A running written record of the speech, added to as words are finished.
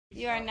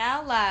You are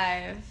now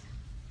live.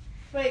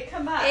 Wait,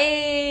 come back.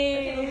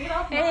 Hey. Okay, get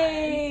off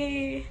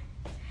Hey.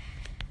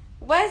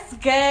 What's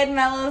good,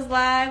 LaMelo's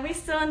live? We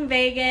still in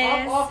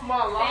Vegas. I'm off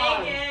my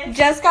line. Vegas.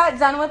 Just got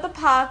done with the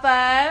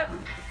pop-up.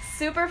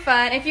 Super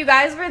fun. If you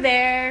guys were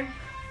there,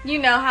 you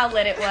know how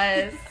lit it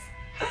was.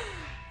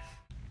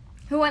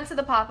 Who went to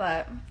the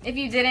pop-up? If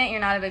you didn't, you're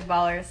not a big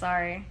baller.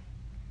 Sorry.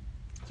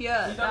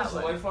 Yeah, You got this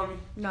away from me?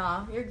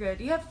 Nah, you're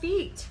good. You have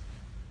feet.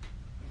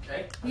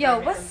 Okay.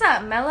 Yo, what's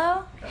up,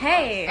 Melo?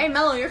 Hey. Hey,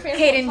 Melo, your fans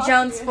Kaden won't talk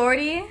Jones to you.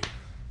 40.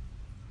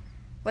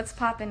 What's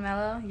poppin',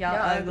 Melo? Y'all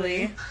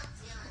ugly.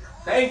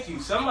 Thank you.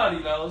 Somebody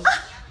knows.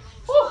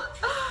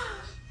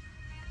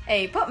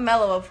 Hey, put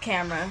Melo off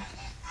camera.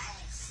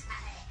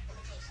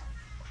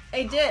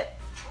 Hey, dip.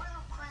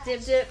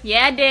 Dip, dip,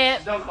 Yeah,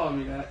 dip. Don't call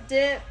me that.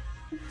 dip.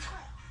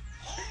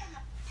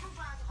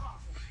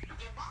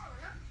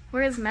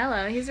 Where's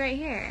Melo? He's right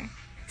here.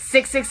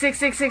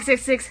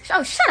 6666666.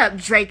 Oh, shut up,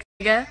 Drake,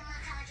 nigga.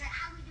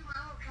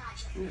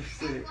 You're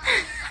sick.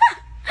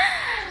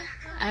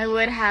 I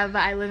would have,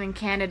 but I live in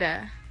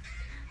Canada.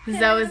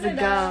 Zoe is the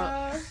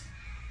goat.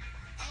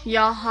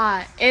 Y'all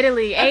hot.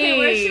 Italy. Okay,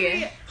 where Ayy. should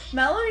we?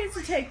 Melo needs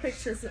to take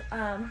pictures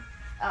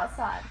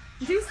outside.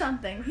 Do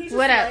something. He just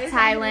What up, lays on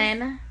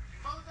Thailand?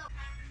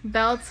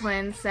 Bell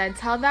Twin said,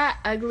 tell that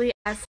ugly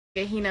ass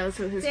nigga he knows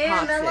who his Damn,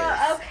 pops Melo,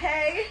 is.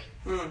 okay.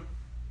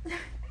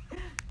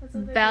 That's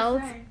what they Bell, were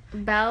saying.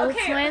 Bell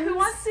Okay, Twins? who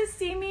wants to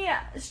see me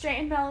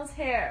straighten Bella's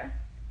hair?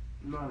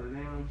 Not a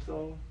damn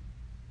soul.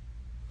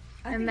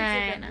 I And think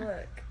it's a then- good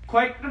look.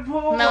 Quake the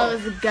pool.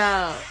 Melo's a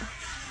goat.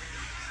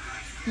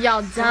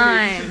 Y'all You should do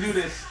dime.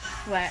 this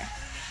What?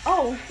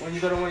 Oh, when you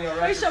go to one of your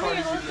wait, record show me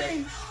your parties. little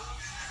You thing.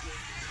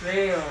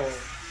 get, damn.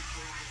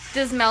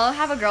 Does Melo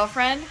have a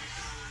girlfriend?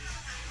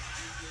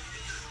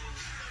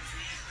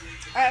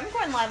 Alright, I'm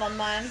going live on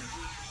mine.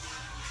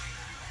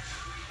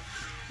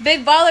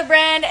 Big baller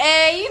brand,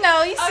 hey, you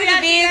know, you see the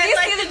do bees, guys you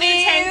like see the the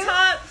new tank bees.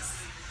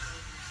 tops?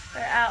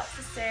 They're out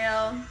for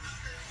sale.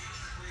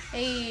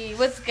 Hey,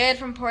 what's good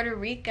from Puerto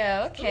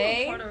Rico?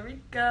 Okay. Ooh, Puerto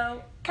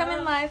Rico.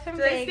 Coming live from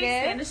do they speak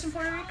Vegas. Spanish in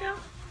Puerto Rico?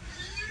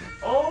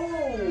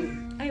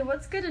 Oh. Hey,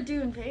 what's good to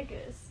do in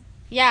Vegas?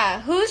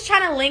 Yeah, who's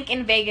trying to link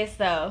in Vegas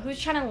though? Who's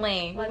trying to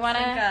link? Let's we wanna.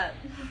 link up.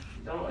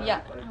 Don't Yeah,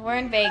 act like we're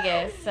in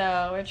Vegas,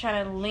 so we're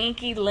trying to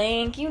linky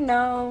link. You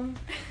know.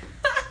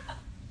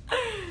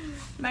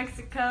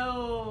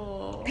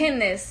 Mexico. Pin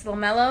this,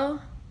 LaMelo.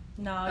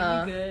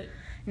 No, you good.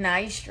 Nah,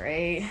 you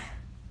straight.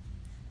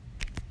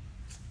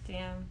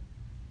 Damn.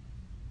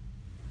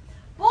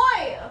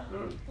 Boy!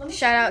 Let me Shout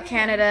see out your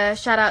Canada.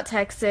 Shout out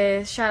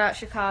Texas. Shout out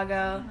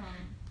Chicago.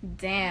 hand.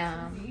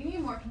 Damn. You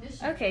need more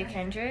conditioner. Okay,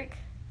 Kendrick.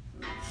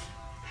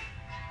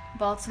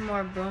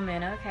 Baltimore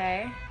booming,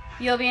 okay.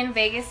 You'll be in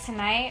Vegas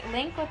tonight?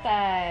 Link with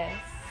us.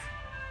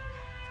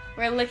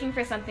 We're looking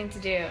for something to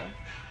do.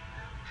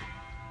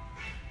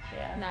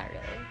 Yeah. Not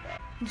really.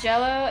 But.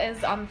 Jello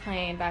is on the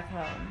plane back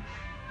home.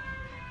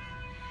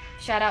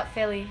 Shout out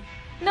Philly.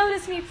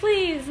 Notice me,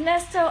 please.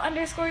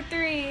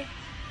 Nesto_3.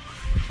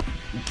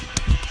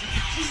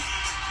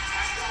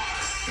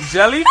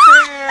 Jelly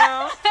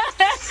Fam.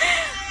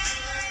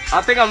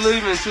 I think I'm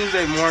leaving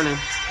Tuesday morning.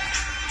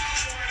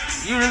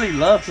 You really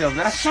love him.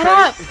 That's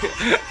Shut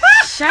crazy.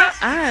 Shut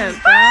up,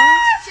 bro.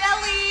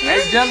 Jelly!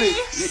 Hey, Jelly.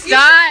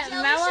 Stop,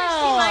 My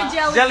Mello.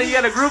 jelly. Jelly, you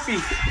got a groupie.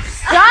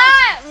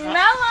 Stop,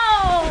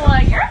 Mello.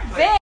 You're a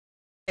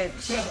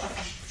bitch. You're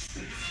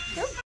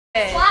a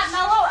bitch. Flat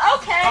Mellow?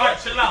 Okay. All right,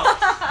 chill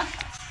out.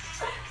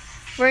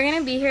 We're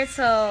gonna be here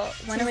till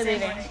when are we Tuesday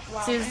leaving? morning.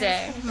 Wow.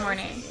 Tuesday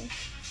morning.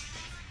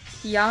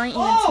 Y'all ain't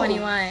even Oh.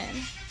 21.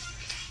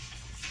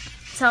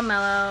 Tell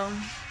Mello.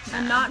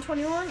 I'm not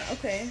 21?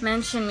 Okay.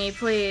 Mention me,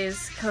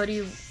 please.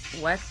 Cody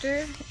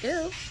Wechter.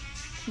 Ew.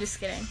 Just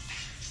kidding.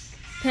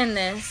 Pin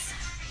this.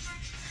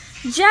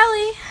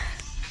 Jelly.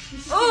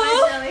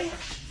 Ooh. Jelly.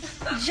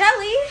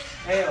 Jelly.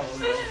 Hell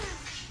no.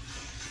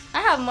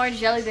 I have more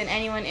jelly than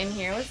anyone in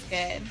here. What's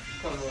good?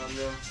 Come on,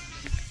 bro.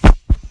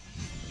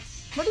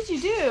 What did you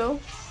do?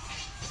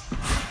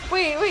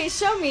 Wait,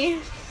 show me.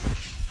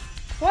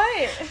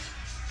 What?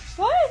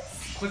 What?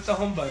 Click the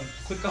home button.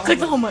 Click the home Click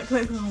the button. home button.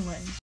 Click the home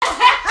button.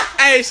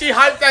 Hey, she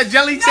hyped that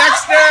Jelly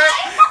texter.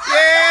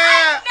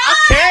 Yeah.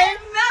 Okay.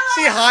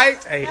 She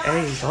hyped. Hey,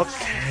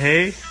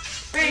 okay.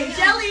 Hey,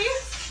 Jelly.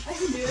 I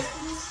can do it.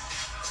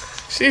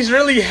 She's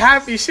really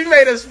happy. She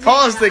made us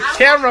pause the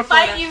camera for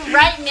Fight that. you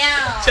right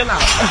now. Chill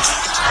out.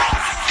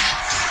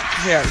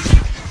 Here.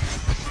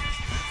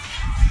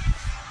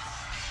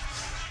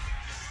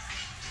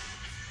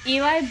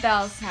 Eli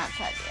Bell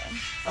Snapchat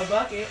you. A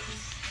bucket.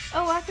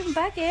 Oh, welcome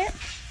bucket.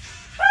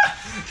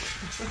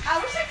 I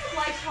wish I could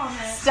like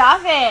comment.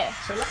 Stop it.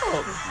 Chill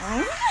out.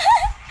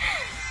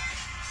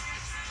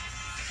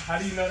 How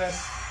do you know that?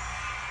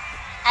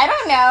 I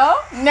don't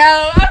know.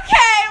 No.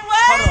 Okay.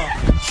 What? Hold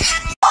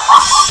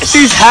on.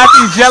 She's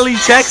happy Jelly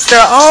texter.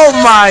 Oh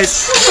my.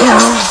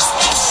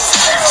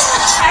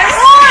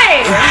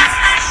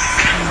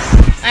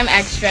 I'm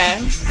extra.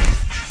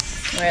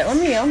 Wait,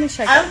 let me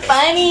check. I'm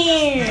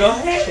funny. Go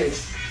ahead.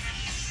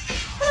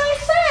 What did I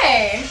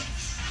say?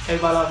 Hey,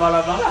 bala.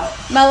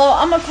 Mello,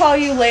 I'm gonna call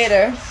you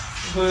later.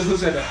 Who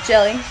said that?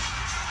 Jelly.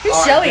 Who's All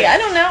right, Jelly? then. I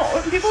don't know.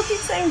 People keep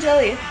saying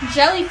Jelly.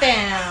 Jelly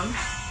fam.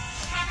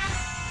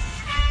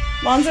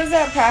 Lonzo's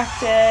at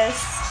practice.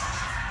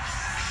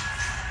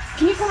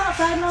 Can you come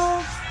outside,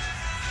 Mello?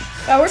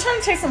 Oh, we're trying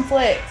to take some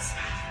flicks.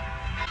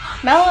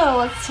 Mello,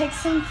 let's take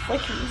some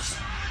flickies.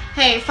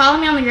 Hey, follow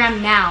me on the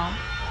gram now.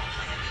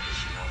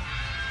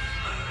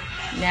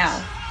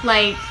 Now.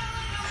 Like,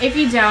 if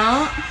you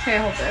don't, Here,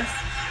 hold this.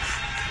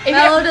 if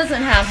Mello you,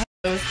 doesn't have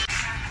hose.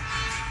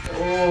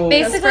 Oh.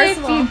 basically, First if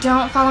of all- you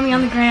don't follow me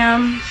on the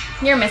gram,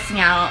 you're missing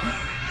out.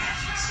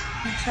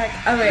 Check.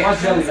 Oh, wait. My What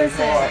jelly was I is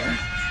saying? hard.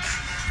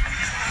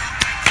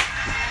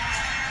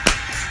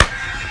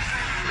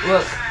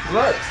 Look.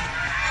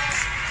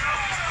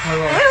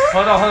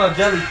 Hold on,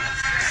 jelly.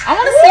 I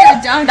want to see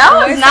your dunk. That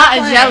boy. was Stop not a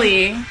playing.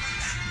 jelly.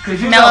 'Cause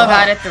you Mello know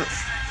got how- it through.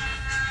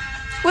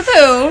 With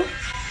who?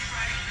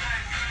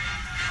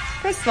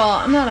 First of all,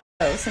 I'm not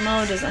a hoe, so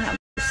Mello doesn't have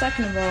hose.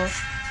 Second of all,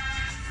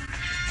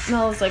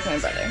 Mello's like my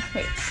brother.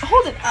 Wait,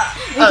 hold it up.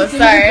 Oh,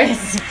 sorry.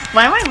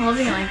 Why am I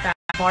holding it like that?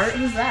 Bart,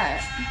 who's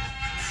that?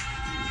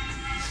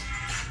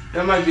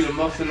 That might be the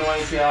most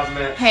annoying thing I've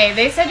met. Hey,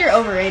 they said you're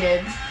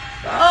overrated.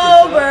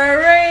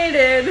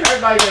 Overrated.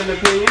 Everybody got an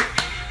opinion.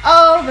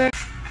 Over.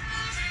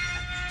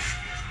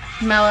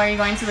 Mello, are you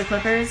going to the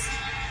Clippers?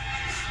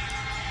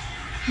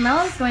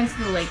 Mello's going to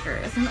the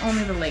Lakers, and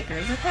only the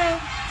Lakers, okay?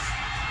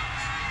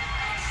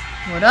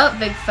 What up,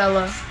 big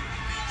fella?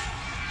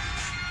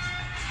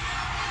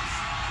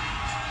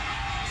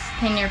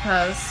 Pin your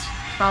post.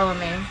 Follow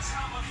me.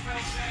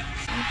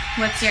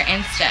 What's your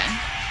Insta?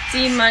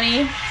 D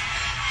Money.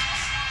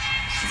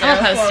 I'll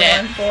post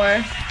it.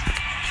 0414.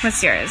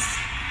 What's yours?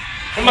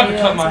 I'm about to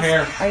cut my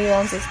hair. Are you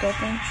Lonzo's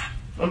girlfriend?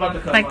 I'm about to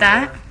cut Like my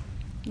that? hair.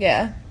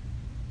 Yeah.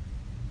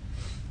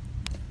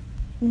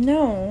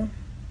 No.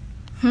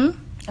 Hmm?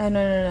 Oh,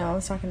 no. I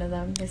was talking to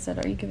them. They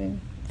said, are you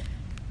giving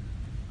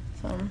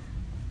some?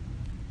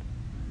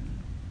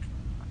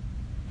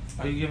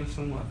 Are you giving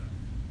some what?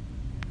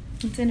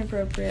 It's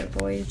inappropriate,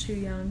 boy. You're too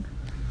young.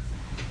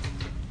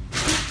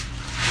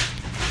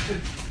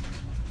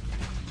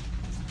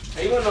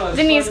 Hey, you wanna know what's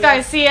Denise funny?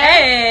 Garcia.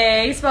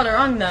 Hey, you spelled it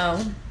wrong,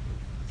 though.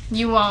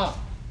 You want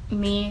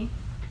me?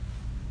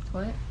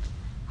 What?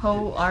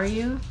 How are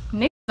you?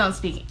 Niggas don't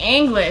speak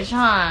English,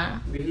 huh?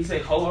 Did he say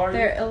how are you?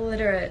 They're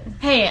illiterate.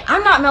 Hey,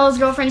 I'm not Mello's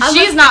girlfriend. I'm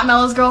She's not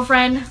Mello's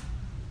girlfriend.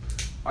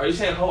 Are you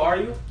saying how are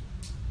you?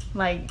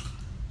 Like,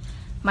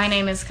 my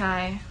name is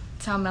Kai.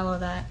 Tell Mello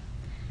that.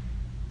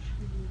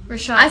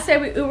 Rashad. I say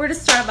we Uber to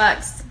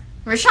Starbucks.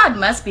 Rashad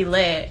must be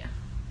lit.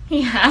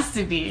 He has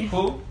to be.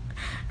 Who?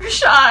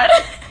 Rashad.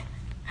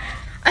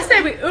 I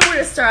say we Uber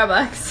to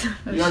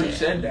Starbucks. You already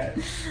said that.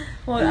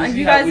 Well, You see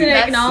you how guys we- didn't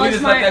We acknowledge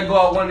just let that my... go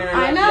out one ear and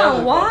I out the know,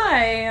 other.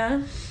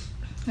 why?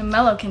 And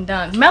Mello can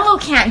dunk. Mello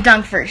can't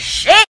dunk for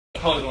shit.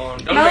 Hold on.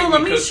 Don't No, make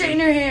let me me cook straighten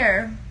you. your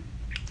hair.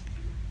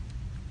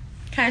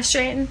 Can I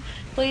straighten,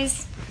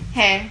 please?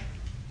 Hey.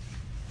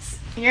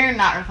 You're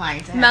not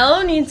replying to him.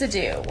 Mello needs a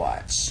do.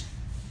 Watch.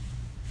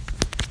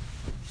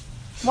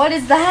 What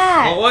is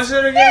that? What was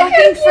it again?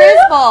 Fucking frizz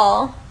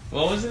ball.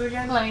 What was it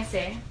again? Let me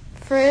see.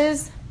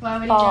 Frizz. Why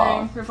would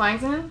Ball. you replying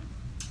to him?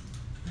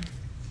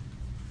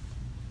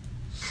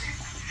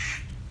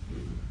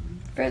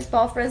 Frizz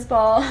ball, frizz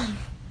ball.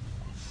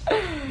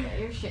 Yeah,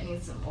 your shit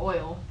needs some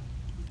oil.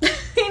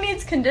 He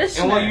needs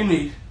conditioner. And what you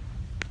need?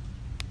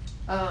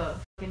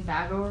 Fucking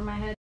bag over my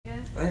head, I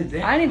guess.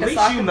 I need At a least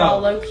soccer you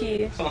ball, know. low key.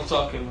 That's what I'm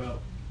talking about.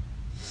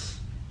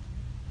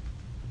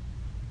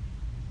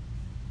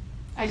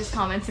 I just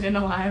commented in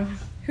a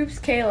live. Hoops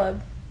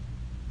Caleb.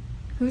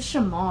 Who's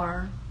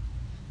Shamar?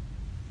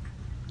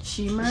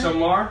 Shemer?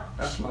 Shamar?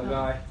 That's my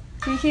guy.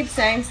 He keeps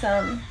saying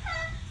some.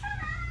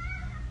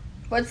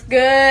 What's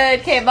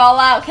good? K-ball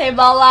out,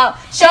 K-ball out.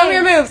 Show me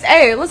your moves.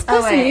 Hey, let's play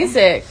Oh, some wait.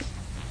 music.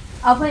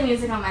 I'll play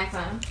music on my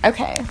phone.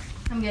 Okay.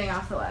 I'm getting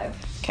off the live.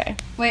 Okay.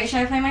 Wait, should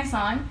I play my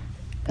song?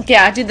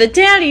 Yeah, do the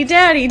daddy.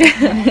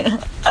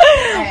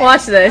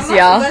 Watch this, I'm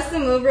y'all. about to bust a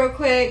move real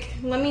quick.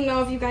 Let me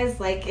know if you guys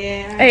like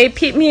it. Hey,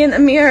 peep me in the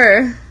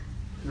mirror.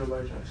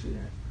 Nobody's trying to see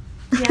that.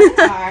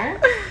 Yeah, are.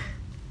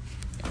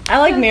 I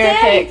like mirror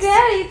Daddy, pics.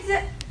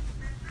 daddy.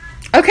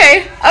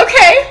 Okay.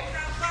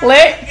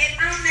 Lit.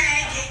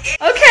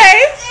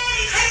 Okay.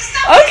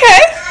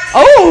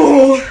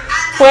 Oh.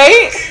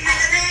 Wait.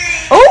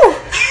 Oh.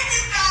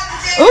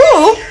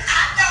 Ooh.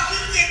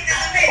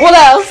 What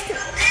else?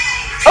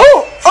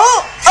 Oh.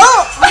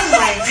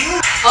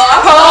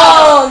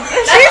 Cold.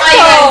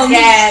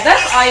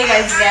 That's all you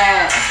guys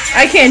get.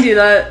 I can't do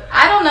that.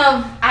 I don't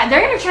know.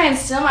 They're gonna try and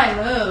steal my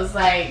moves.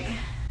 Like,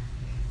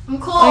 I'm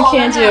cool. I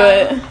can't do know.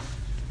 it.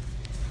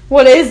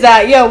 What is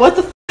that? Yo, what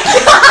the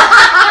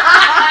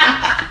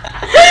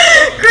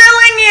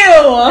grilling you!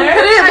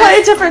 Play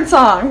a different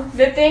song.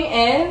 The thing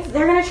is,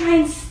 they're gonna try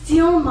and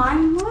steal my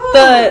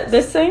moves.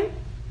 This thing?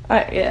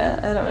 Yeah,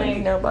 I don't really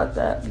know about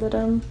that, but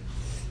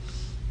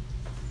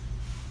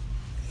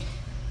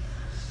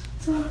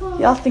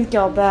y'all think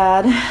y'all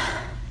bad.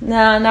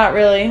 Nah, not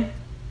really.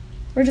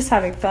 We're just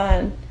having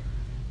fun.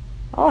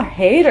 All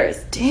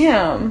haters.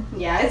 Damn.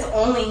 Yeah, it's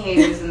only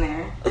haters in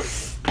there.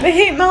 They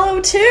hate Melo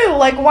too.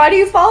 Like, why do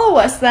you follow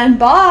us then?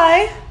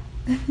 Bye.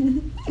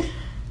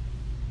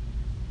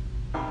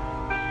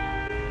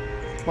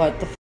 What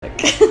the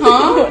fuck?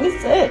 Huh? What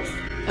is this?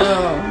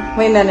 Oh.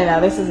 Wait,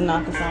 no. This is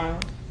not the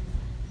song.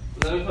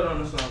 Let me put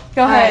on the song.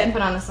 Go ahead. Alright,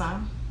 put on the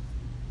song.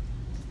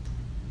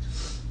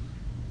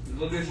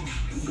 Go get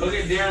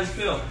Darren's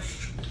fill.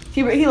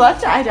 He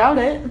left it. I doubt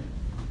it.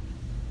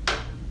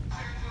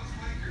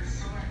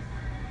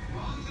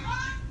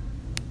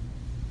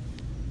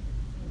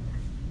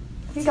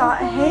 He got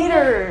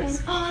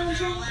haters.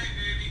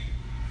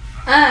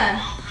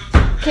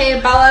 Okay,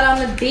 ball out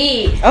on the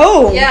beat.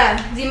 Oh.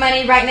 Yeah,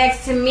 D-Money right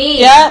next to me.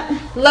 Yep.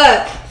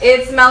 Look,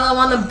 it's Melo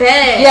on the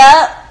bed.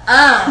 Yep.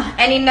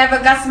 And he never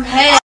got some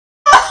head.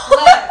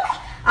 Look,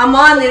 I'm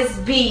on this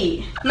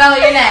beat. Melo,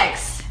 you're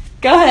next.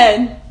 Go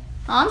ahead.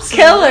 I'm smooth.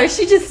 Killer.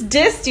 She just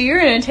dissed you.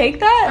 You're gonna take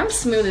that? I'm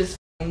smooth as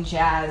f***ing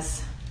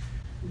jazz.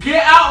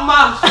 Get out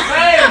my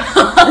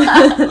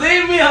face!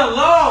 Leave me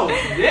alone!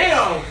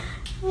 Damn!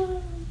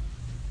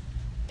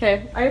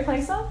 Okay. Are you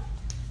playing some?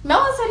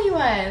 Melo said he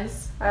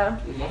was. Oh.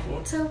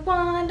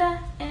 Tawanda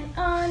and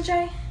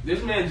Andre.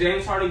 This man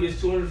James Harden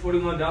gets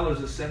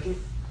 $241 a second.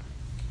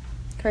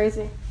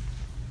 Crazy.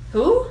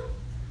 Who?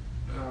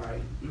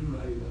 Alright, I'm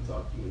not even gonna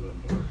talk to you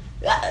no more.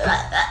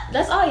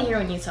 That's all I hear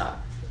when you talk.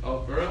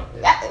 Oh, for real?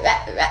 You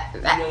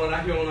know what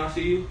I hear when I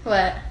see you?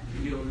 What?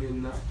 You don't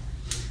even know.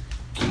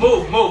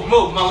 Move.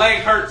 My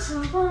leg hurts.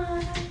 Who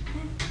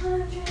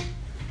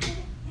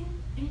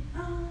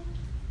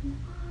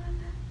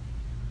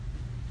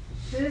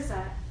is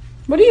that?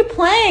 What are you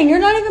playing? You're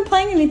not even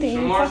playing anything.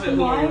 You're Shamar said fucking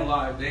who on live.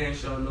 live. They ain't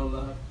showing no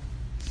love.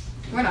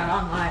 We're not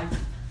on live.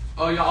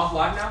 Oh, y'all off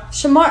live now?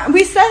 Shamar,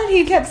 we said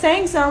he kept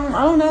saying something.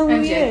 I don't know who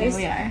I'm he joking, is.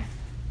 we are.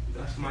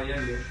 That's my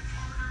youngest.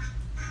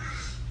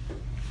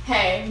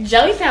 Hey,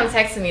 Jellyfam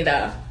texted me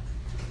though.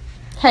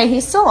 Hey,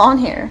 he's still on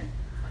here.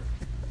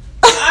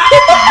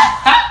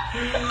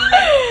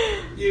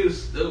 You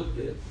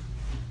stupid.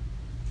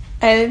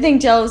 I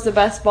think Jello's the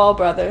best ball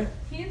brother.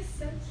 He is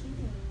so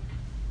cute.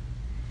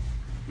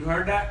 You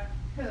heard that?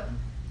 Who?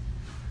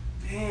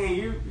 Dang,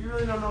 you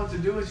really don't know what to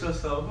do with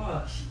yourself,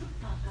 huh?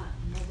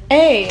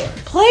 Hey,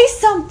 play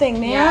something,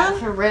 man. Yeah,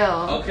 for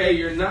real. Okay,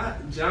 you're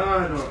not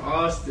John or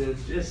Austin.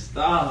 Just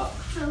stop.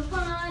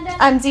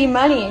 I'm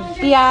D-Money. It's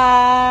Kate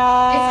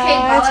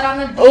Ballard on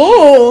the beat.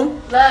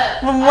 Ooh.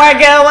 Look. We're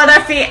good with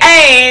a fee.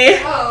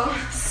 Hey. Oh.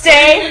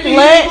 Stay Easy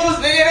lit. boost,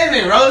 nigga. That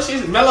ain't Rose.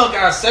 Melo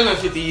got a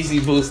 750 easy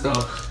boost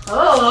though.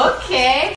 Oh, okay.